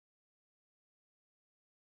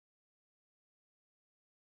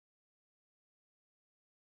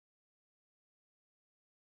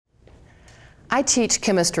I teach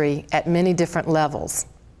chemistry at many different levels,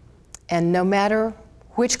 and no matter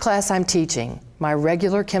which class I'm teaching, my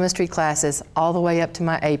regular chemistry classes all the way up to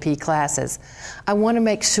my AP classes, I want to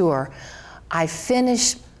make sure I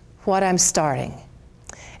finish what I'm starting.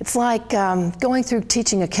 It's like going through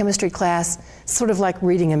teaching a chemistry class, sort of like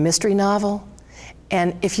reading a mystery novel,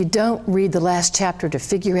 and if you don't read the last chapter to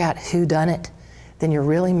figure out who done it, then you're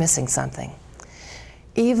really missing something.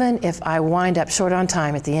 Even if I wind up short on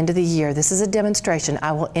time at the end of the year, this is a demonstration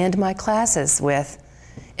I will end my classes with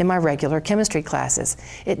in my regular chemistry classes.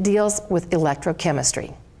 It deals with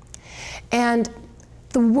electrochemistry. And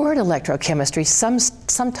the word electrochemistry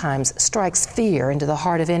sometimes strikes fear into the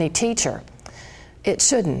heart of any teacher. It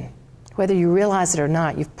shouldn't. Whether you realize it or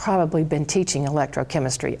not, you've probably been teaching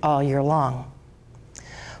electrochemistry all year long.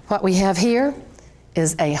 What we have here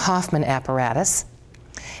is a Hoffman apparatus.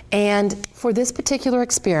 And for this particular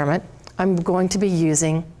experiment, I'm going to be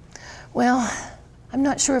using, well, I'm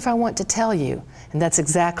not sure if I want to tell you, and that's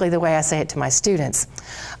exactly the way I say it to my students.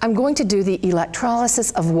 I'm going to do the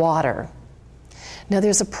electrolysis of water. Now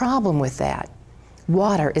there's a problem with that.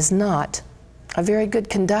 Water is not a very good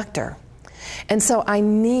conductor. And so I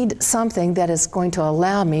need something that is going to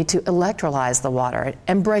allow me to electrolyze the water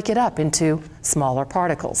and break it up into smaller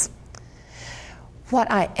particles. What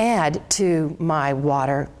I add to my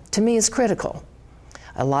water, to me, is critical.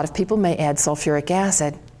 A lot of people may add sulfuric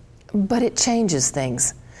acid, but it changes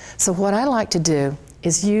things. So what I like to do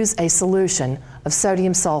is use a solution of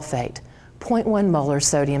sodium sulfate, 0.1 molar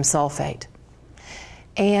sodium sulfate.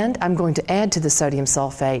 And I'm going to add to the sodium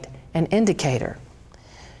sulfate an indicator.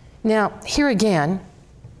 Now, here again,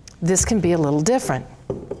 this can be a little different.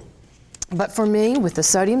 But for me, with the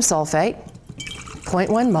sodium sulfate,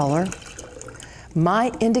 0.1 molar,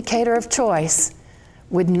 my indicator of choice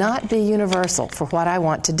would not be universal for what I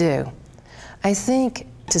want to do. I think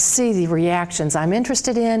to see the reactions I'm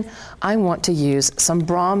interested in, I want to use some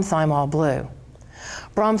bromthymol blue.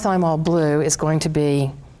 Bromthymol blue is going to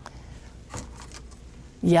be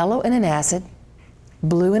yellow in an acid,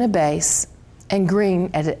 blue in a base, and green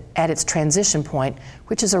at its transition point,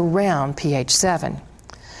 which is around pH 7.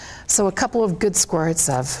 So a couple of good squirts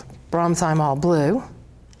of bromthymol blue.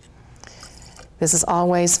 This is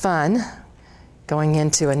always fun, going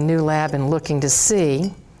into a new lab and looking to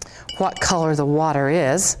see what color the water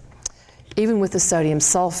is, even with the sodium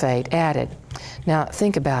sulfate added. Now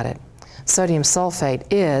think about it. Sodium sulfate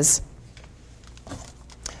is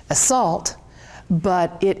a salt,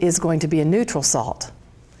 but it is going to be a neutral salt.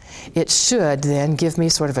 It should then give me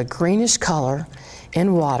sort of a greenish color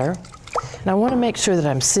in water. And I want to make sure that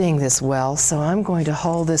I'm seeing this well, so I'm going to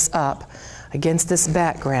hold this up against this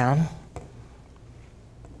background.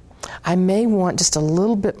 I may want just a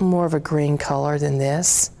little bit more of a green color than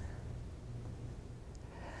this.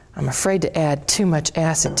 I'm afraid to add too much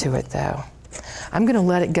acid to it, though. I'm going to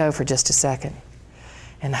let it go for just a second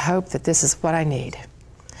and hope that this is what I need.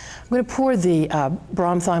 I'm going to pour the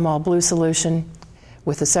bromthymol blue solution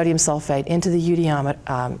with the sodium sulfate into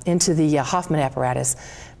the Hoffman apparatus.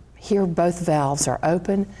 Here both valves are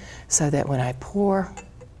open so that when I pour,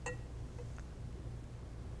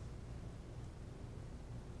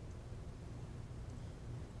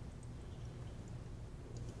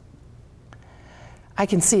 I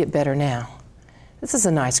can see it better now. This is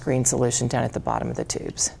a nice green solution down at the bottom of the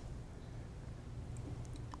tubes.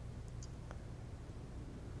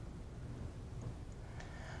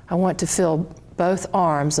 I want to fill both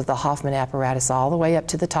arms of the Hoffman apparatus all the way up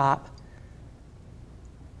to the top.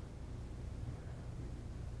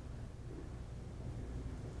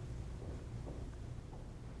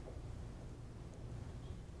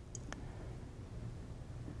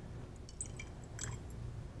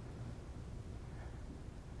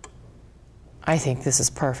 I think this is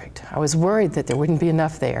perfect. I was worried that there wouldn't be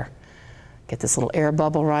enough there. Get this little air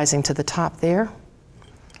bubble rising to the top there.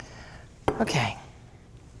 Okay.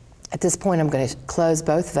 At this point, I'm going to close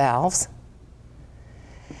both valves.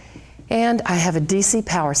 And I have a DC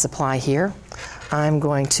power supply here. I'm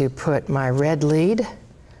going to put my red lead,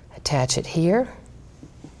 attach it here,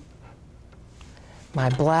 my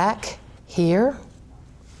black here.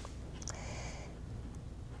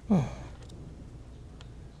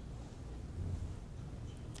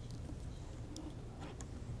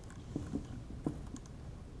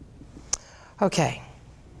 Okay,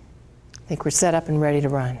 I think we're set up and ready to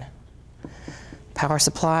run. Power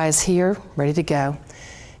supply is here, ready to go.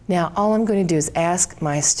 Now, all I'm going to do is ask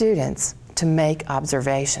my students to make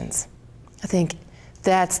observations. I think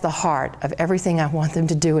that's the heart of everything I want them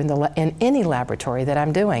to do in any laboratory that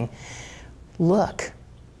I'm doing. Look,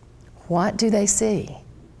 what do they see?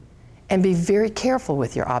 and be very careful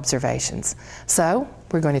with your observations. So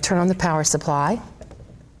we're going to turn on the power supply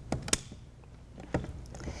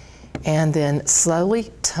and then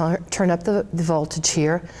slowly turn up the voltage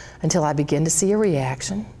here until I begin to see a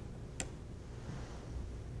reaction.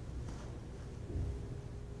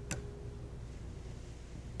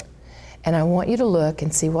 And I want you to look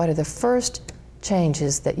and see what are the first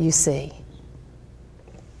changes that you see.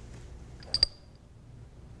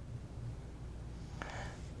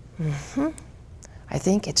 I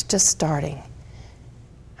think it's just starting.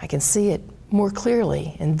 I can see it more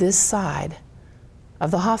clearly in this side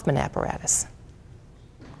of the Hoffman apparatus.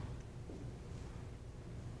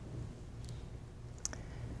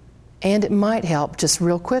 And it might help, just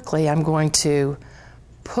real quickly, I'm going to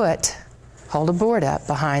hold a board up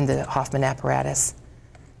behind the Hoffman apparatus.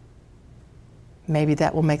 Maybe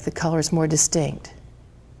that will make the colors more distinct.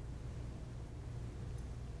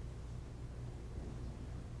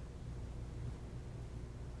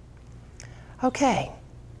 Okay,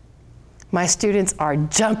 my students are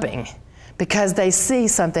jumping because they see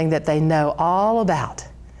something that they know all about.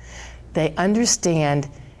 They understand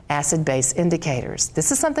acid-base indicators.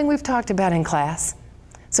 This is something we've talked about in class,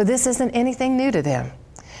 so this isn't anything new to them.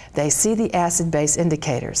 They see the acid-base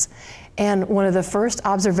indicators. And one of the first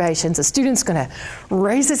observations, a student's going to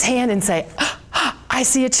raise his hand and say, I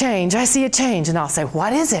see a change, I see a change. And I'll say,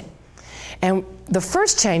 what is it? And the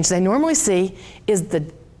first change they normally see is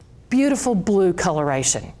the beautiful blue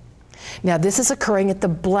coloration. Now this is occurring at the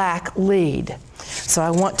black lead. So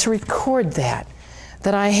I want to record that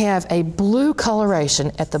I have a blue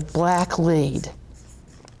coloration at the black lead.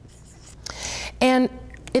 And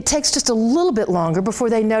it takes just a little bit longer before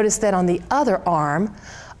they notice that on the other arm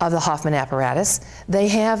of the Hoffman apparatus, they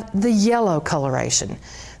have the yellow coloration.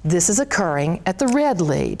 This is occurring at the red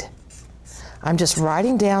lead. I'm just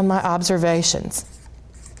writing down my observations.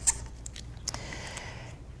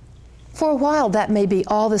 For a while, that may be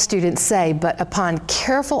all the students say, but upon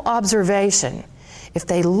careful observation, if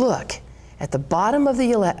they look at the bottom of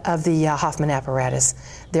the Hoffman apparatus,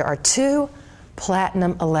 there are 2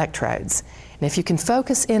 platinum electrodes. And if you can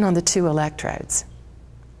focus in on the 2 electrodes,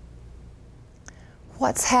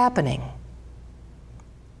 what's happening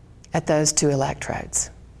at those 2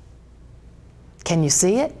 electrodes? Can you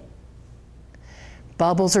see it?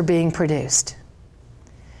 Bubbles are being produced.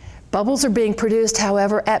 Bubbles are being produced,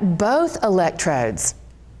 however, at both electrodes.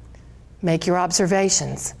 Make your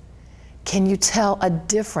observations. Can you tell a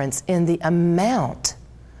difference in the amount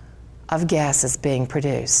of gases being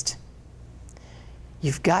produced?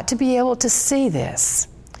 You've got to be able to see this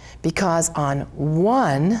because on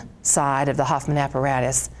one side of the Hoffman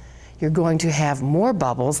apparatus, you're going to have more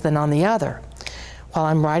bubbles than on the other. While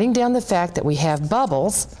I'm writing down the fact that we have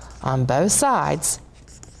bubbles on both sides,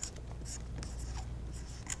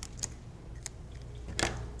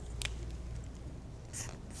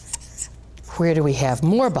 where do we have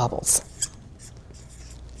more bubbles?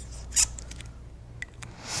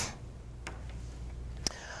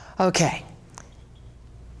 Okay.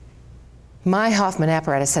 My Hoffman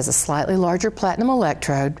apparatus has a slightly larger platinum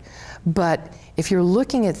electrode, but if you're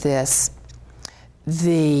looking at this,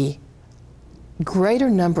 the greater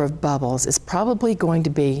number of bubbles is probably going to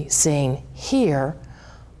be seen here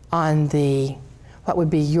on what would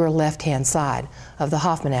be your left-hand side of the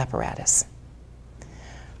Hoffman apparatus.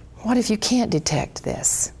 What if you can't detect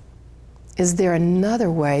this? Is there another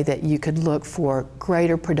way that you could look for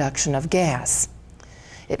greater production of gas?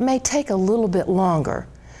 It may take a little bit longer,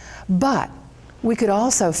 but we could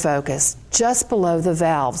also focus just below the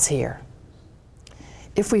valves here.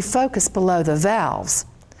 If we focus below the valves,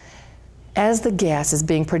 as the gas is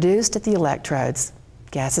being produced at the electrodes,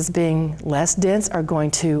 gases being less dense are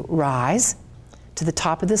going to rise to the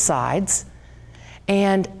top of the sides,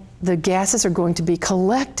 and the gases are going to be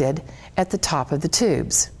collected at the top of the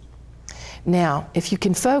tubes. Now, if you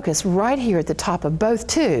can focus right here at the top of both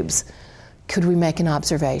tubes, could we make an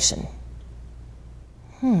observation?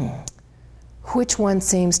 Which one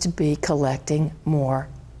seems to be collecting more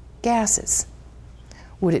gases?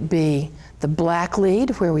 Would it be the black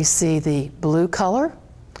lead where we see the blue color,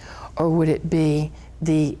 or would it be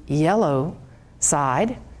the yellow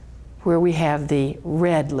side where we have the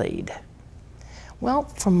red lead? Well,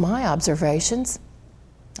 from my observations,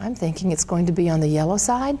 I'm thinking it's going to be on the yellow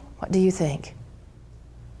side. What do you think?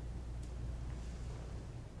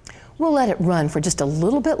 We'll let it run for just a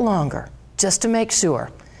little bit longer, just to make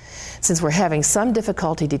sure. Since we're having some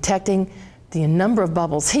difficulty detecting the number of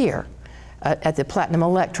bubbles here at the platinum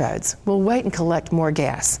electrodes, we'll wait and collect more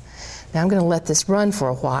gas. Now I'm going to let this run for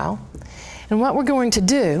a while. And what we're going to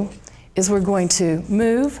do is we're going to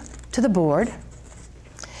move to the board.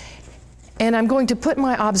 And I'm going to put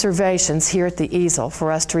my observations here at the easel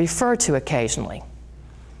for us to refer to occasionally.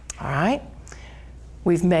 All right?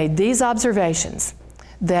 We've made these observations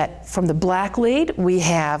that from the black lead we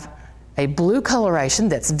have a blue coloration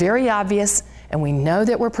that's very obvious, and we know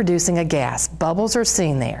that we're producing a gas. Bubbles are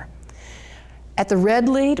seen there. At the red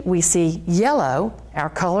lead we see yellow. Our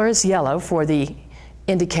color is yellow for the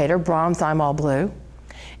indicator, bromthymol blue,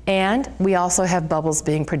 and we also have bubbles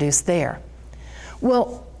being produced there.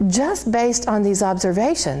 Well, just based on these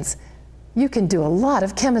observations, you can do a lot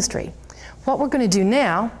of chemistry. What we're going to do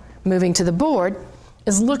now, moving to the board,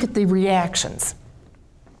 is look at the reactions.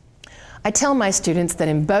 I tell my students that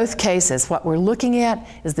in both cases what we're looking at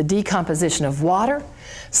is the decomposition of water,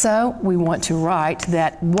 so we want to write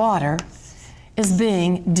that water is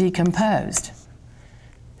being decomposed.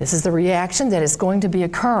 This is the reaction that is going to be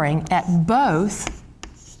occurring at both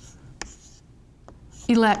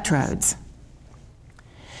electrodes.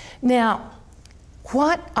 Now,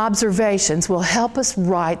 what observations will help us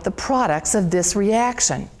write the products of this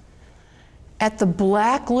reaction? At the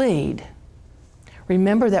black lead,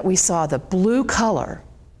 remember that we saw the blue color,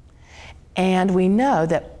 and we know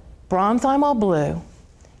that bromthymol blue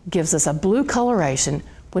gives us a blue coloration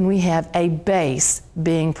when we have a base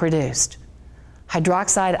being produced,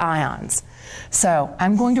 hydroxide ions. So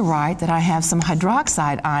I'm going to write that I have some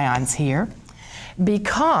hydroxide ions here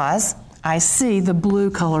because I see the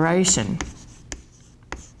blue coloration.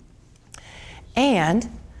 And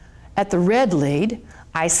at the red lead,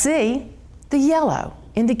 I see the yellow,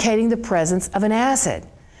 indicating the presence of an acid.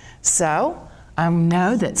 So I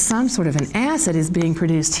know that some sort of an acid is being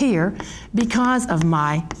produced here because of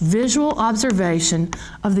my visual observation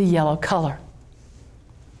of the yellow color.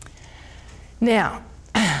 Now,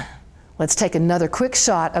 let's take another quick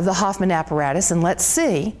shot of the Hoffman apparatus and let's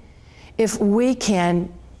see if we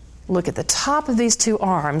can look at the top of these two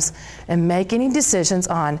arms and make any decisions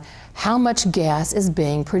on how much gas is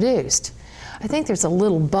being produced. I think there's a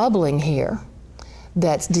little bubbling here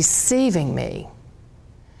that's deceiving me.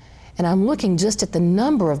 And I'm looking just at the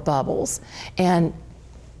number of bubbles, and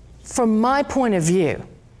from my point of view,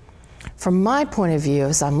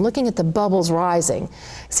 as I'm looking at the bubbles rising,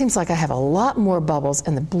 it seems like I have a lot more bubbles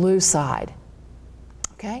in the blue side.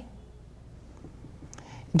 Okay?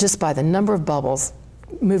 Just by the number of bubbles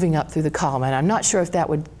moving up through the column, and I'm not sure if that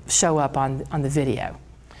would show up on the video.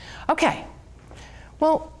 Okay,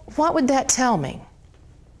 well, what would that tell me?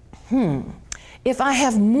 If I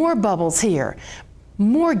have more bubbles here,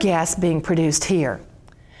 more gas being produced here,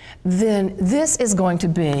 then this is going to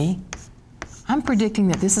be, I'm predicting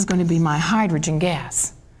that this is going to be my hydrogen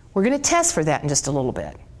gas. We're going to test for that in just a little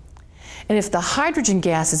bit. And if the hydrogen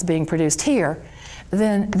gas is being produced here,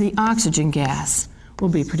 then the oxygen gas will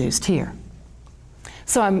be produced here.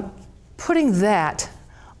 So I'm putting that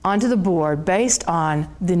onto the board based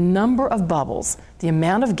on the number of bubbles, the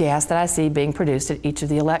amount of gas that I see being produced at each of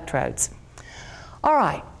the electrodes. All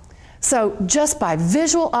right, so just by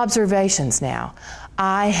visual observations now,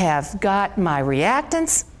 I have got my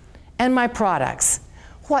reactants and my products.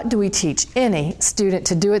 What do we teach any student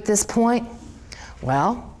to do at this point?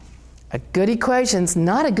 Well, a good equation's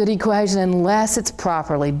not a good equation unless it's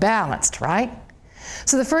properly balanced, right?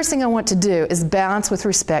 So the first thing I want to do is balance with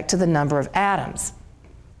respect to the number of atoms.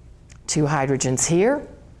 2 hydrogens here,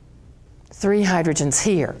 3 hydrogens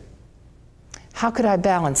here. How could I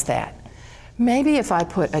balance that? Maybe if I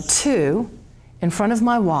put a 2 in front of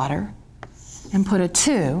my water and put a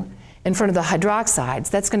 2 in front of the hydroxides,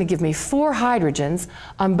 that's going to give me 4 hydrogens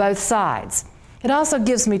on both sides. It also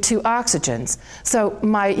gives me 2 oxygens, so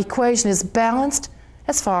my equation is balanced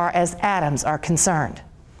as far as atoms are concerned.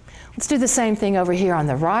 Let's do the same thing over here on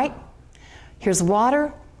the right. Here's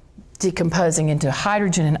water decomposing into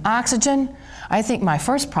hydrogen and oxygen. I think my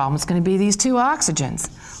first problem is going to be these 2 oxygens.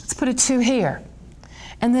 Let's put a 2 here.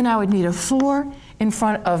 And then I would need a 4 in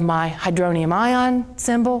front of my hydronium ion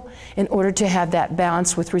symbol in order to have that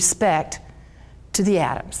balanced with respect to the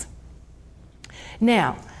atoms.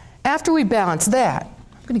 Now, after we balance that,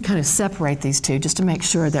 I'm going to kind of separate these two just to make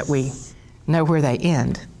sure that we know where they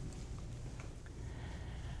end.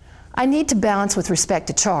 I need to balance with respect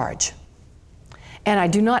to charge, and I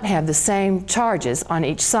do not have the same charges on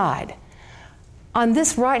each side. On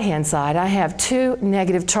this right-hand side, I have 2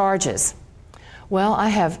 negative charges. Well, I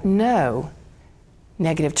have no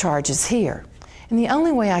negative charges here. And the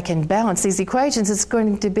only way I can balance these equations is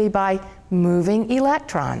going to be by moving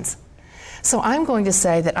electrons. So I'm going to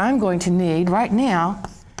say that I'm going to need, right now,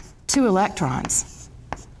 2 electrons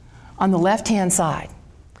on the left-hand side.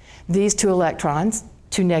 These 2 electrons,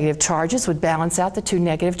 2 negative charges, would balance out the 2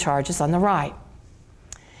 negative charges on the right.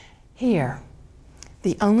 Here,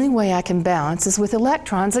 the only way I can balance is with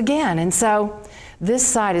electrons again. And so this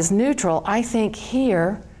side is neutral. I think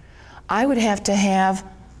here I would have to have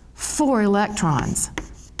 4 electrons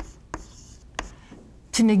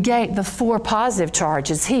to negate the 4 positive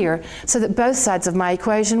charges here so that both sides of my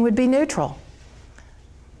equation would be neutral.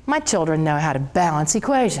 My children know how to balance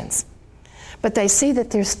equations, but they see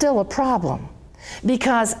that there's still a problem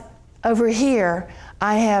because over here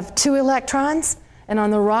I have 2 electrons and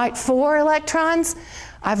on the right 4 electrons.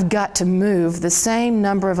 I've got to move the same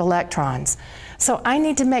number of electrons. So I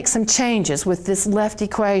need to make some changes with this left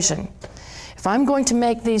equation. If I'm going to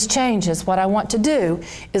make these changes, what I want to do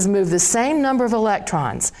is move the same number of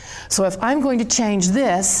electrons. So if I'm going to change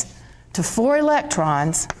this to 4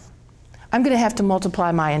 electrons, I'm going to have to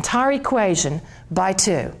multiply my entire equation by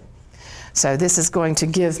 2. So this is going to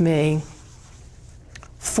give me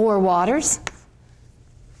 4 waters.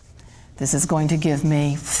 This is going to give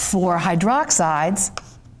me 4 hydroxides.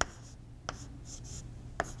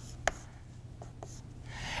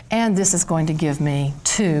 And this is going to give me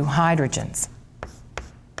 2 hydrogens.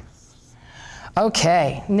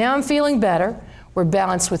 Okay, now I'm feeling better. We're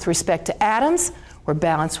balanced with respect to atoms, we're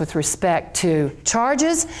balanced with respect to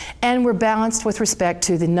charges, and we're balanced with respect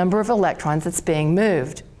to the number of electrons that's being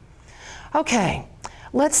moved. Okay,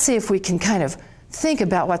 let's see if we can kind of think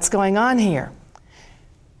about what's going on here.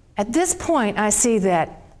 At this point, I see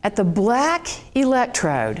that at the black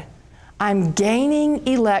electrode, I'm gaining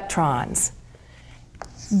electrons.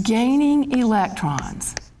 Gaining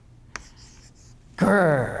electrons.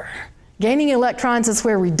 Grrr. Gaining electrons is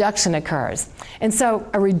where reduction occurs. And so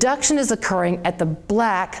a reduction is occurring at the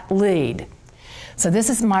black lead. So this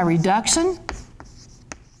is my reduction.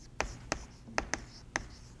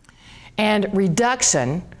 And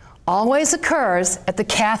reduction always occurs at the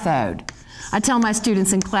cathode. I tell my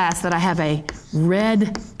students in class that I have a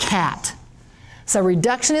red cat. So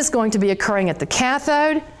reduction is going to be occurring at the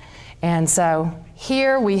cathode. And so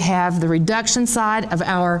here we have the reduction side of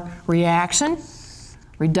our reaction.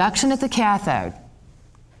 Reduction at the cathode.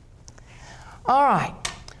 All right,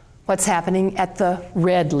 what's happening at the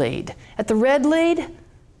red lead? At the red lead,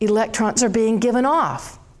 electrons are being given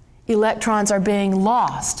off. Electrons are being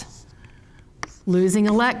lost. Losing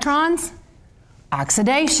electrons,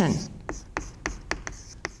 oxidation.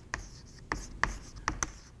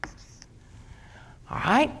 All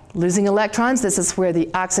right, losing electrons, this is where the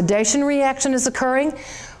oxidation reaction is occurring.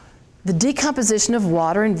 The decomposition of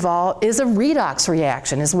water is a redox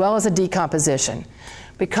reaction as well as a decomposition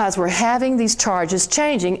because we're having these charges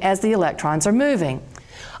changing as the electrons are moving.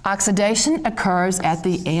 Oxidation occurs at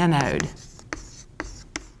the anode.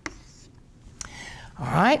 All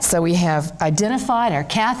right, so we have identified our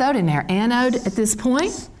cathode and our anode at this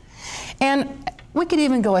point. And we could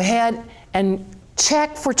even go ahead and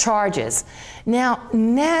check for charges. Now,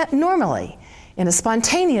 normally, in a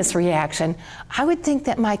spontaneous reaction, I would think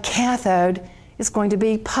that my cathode is going to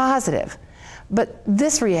be positive. But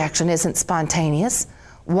this reaction isn't spontaneous.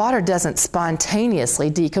 Water doesn't spontaneously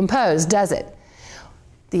decompose, does it?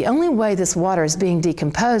 The only way this water is being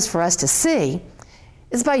decomposed for us to see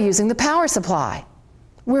is by using the power supply.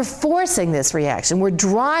 We're forcing this reaction. We're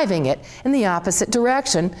driving it in the opposite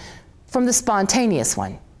direction from the spontaneous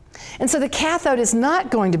one. And so the cathode is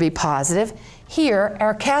not going to be positive. Here,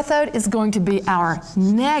 our cathode is going to be our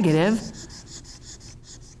negative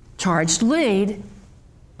charged lead.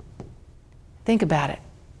 Think about it.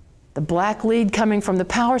 The black lead coming from the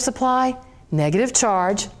power supply, negative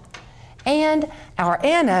charge, and our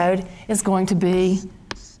anode is going to be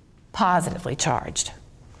positively charged.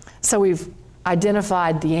 So we've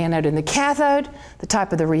identified the anode and the cathode, the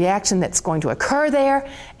type of the reaction that's going to occur there,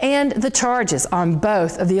 and the charges on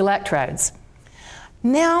both of the electrodes.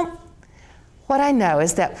 Now, what I know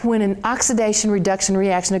is that when an oxidation-reduction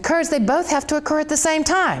reaction occurs, they both have to occur at the same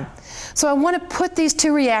time. So I want to put these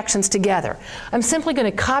two reactions together. I'm simply going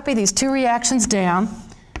to copy these two reactions down,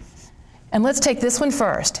 and let's take this one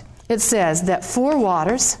first. It says that 4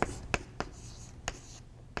 waters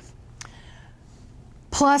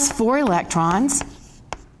plus 4 electrons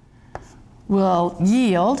will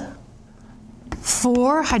yield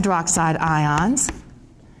 4 hydroxide ions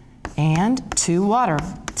and 2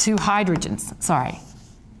 hydrogens, sorry.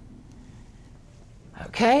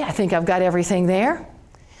 Okay, I think I've got everything there.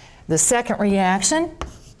 The second reaction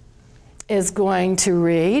is going to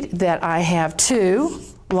read that I have 2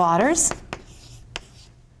 waters,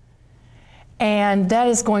 and that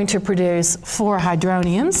is going to produce 4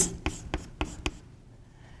 hydroniums,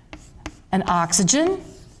 an oxygen,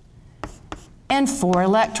 and 4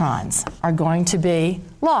 electrons are going to be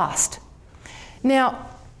lost. Now,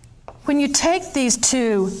 when you take these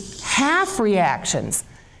two half reactions,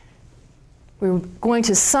 we're going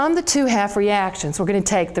to sum the two half reactions. We're going to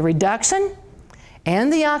take the reduction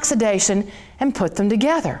and the oxidation and put them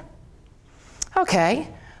together. Okay,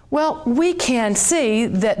 well, we can see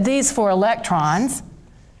that these 4 electrons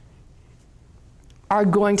are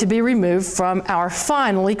going to be removed from our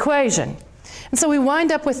final equation. And so we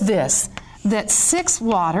wind up with this, that 6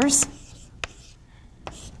 waters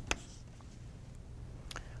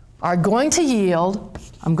are going to yield,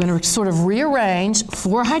 I'm going to sort of rearrange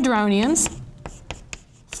 4 hydroniums,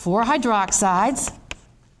 4 hydroxides,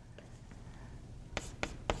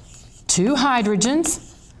 2 hydrogens,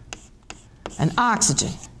 an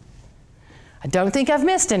oxygen. I don't think I've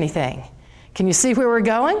missed anything. Can you see where we're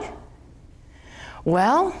going?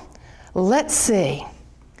 Well, let's see.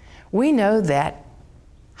 We know that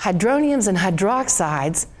hydroniums and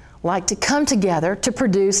hydroxides like to come together to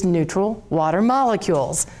produce neutral water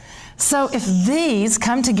molecules. So if these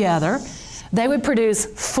come together, they would produce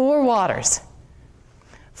 4 waters,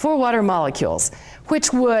 4 water molecules,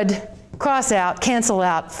 which would cross out, cancel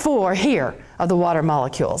out 4 here of the water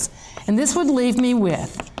molecules. And this would leave me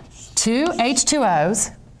with 2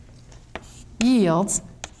 H2Os yields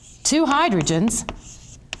 2 hydrogens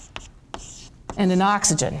and an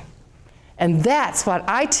oxygen. And that's what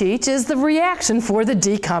I teach is the reaction for the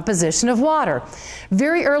decomposition of water.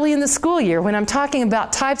 Very early in the school year, when I'm talking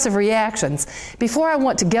about types of reactions, before I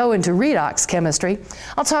want to go into redox chemistry,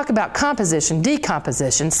 I'll talk about composition,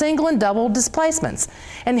 decomposition, single and double displacements.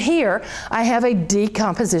 And here I have a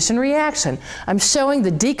decomposition reaction. I'm showing the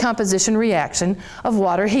decomposition reaction of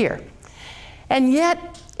water here. And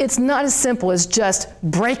yet, it's not as simple as just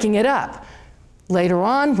breaking it up. Later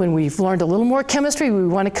on, when we've learned a little more chemistry, we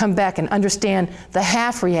want to come back and understand the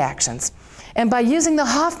half reactions. And by using the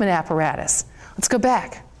Hoffman apparatus, let's go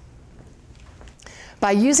back.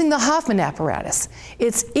 By using the Hoffman apparatus,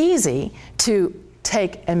 it's easy to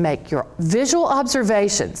take and make your visual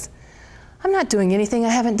observations. I'm not doing anything I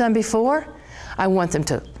haven't done before. I want them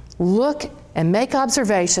to look and make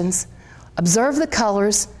observations, observe the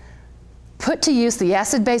colors, put to use the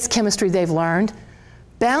acid-base chemistry they've learned,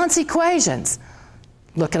 balance equations,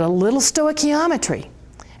 look at a little stoichiometry.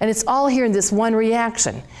 And it's all here in this one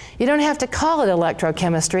reaction. You don't have to call it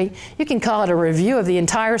electrochemistry. You can call it a review of the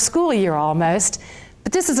entire school year almost.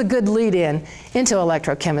 But this is a good lead-in into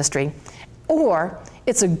electrochemistry. Or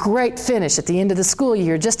it's a great finish at the end of the school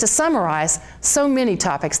year just to summarize so many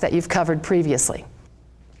topics that you've covered previously.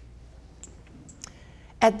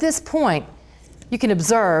 At this point, you can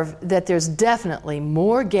observe that there's definitely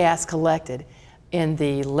more gas collected in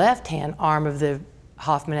the left-hand arm of the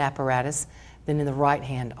Hoffman apparatus than in the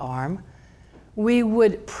right-hand arm. We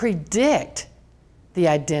would predict the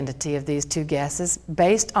identity of these two gases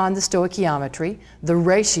based on the stoichiometry, the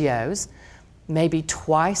ratios, maybe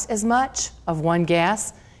twice as much of one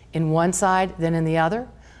gas in one side than in the other.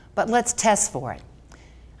 But let's test for it.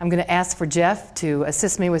 I'm going to ask for Jeff to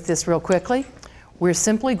assist me with this real quickly. We're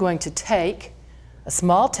simply going to take a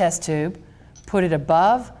small test tube, put it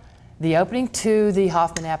above the opening to the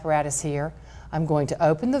Hoffman apparatus here. I'm going to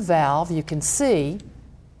open the valve. You can see,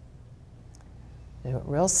 do it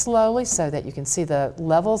real slowly so that you can see the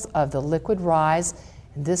levels of the liquid rise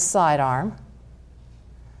in this side arm.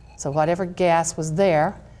 So whatever gas was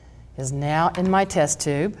there is now in my test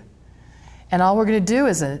tube. And all we're going to do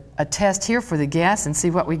is a test here for the gas and see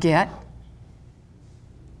what we get.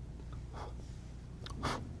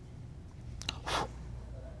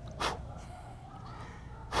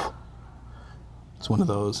 It's one of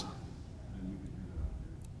those.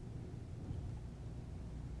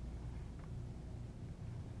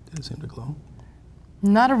 Did it seem to glow?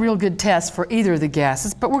 Not a real good test for either of the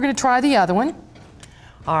gases, but we're going to try the other one.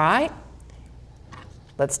 All right.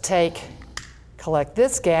 Let's collect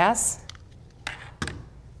this gas.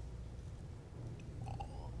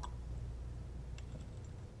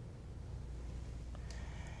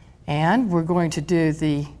 And we're going to do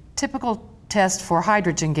the typical test for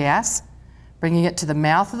hydrogen gas, bringing it to the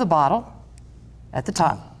mouth of the bottle at the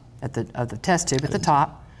top, of the test tube at the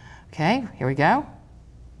top. Okay, here we go.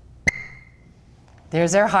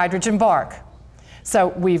 There's our hydrogen bark. So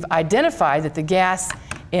we've identified that the gas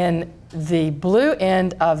in the blue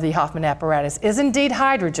end of the Hoffman apparatus is indeed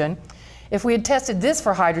hydrogen. If we had tested this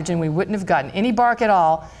for hydrogen, we wouldn't have gotten any bark at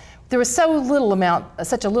all. There was such a little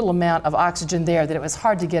amount of oxygen there that it was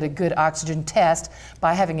hard to get a good oxygen test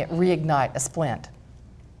by having it reignite a splint.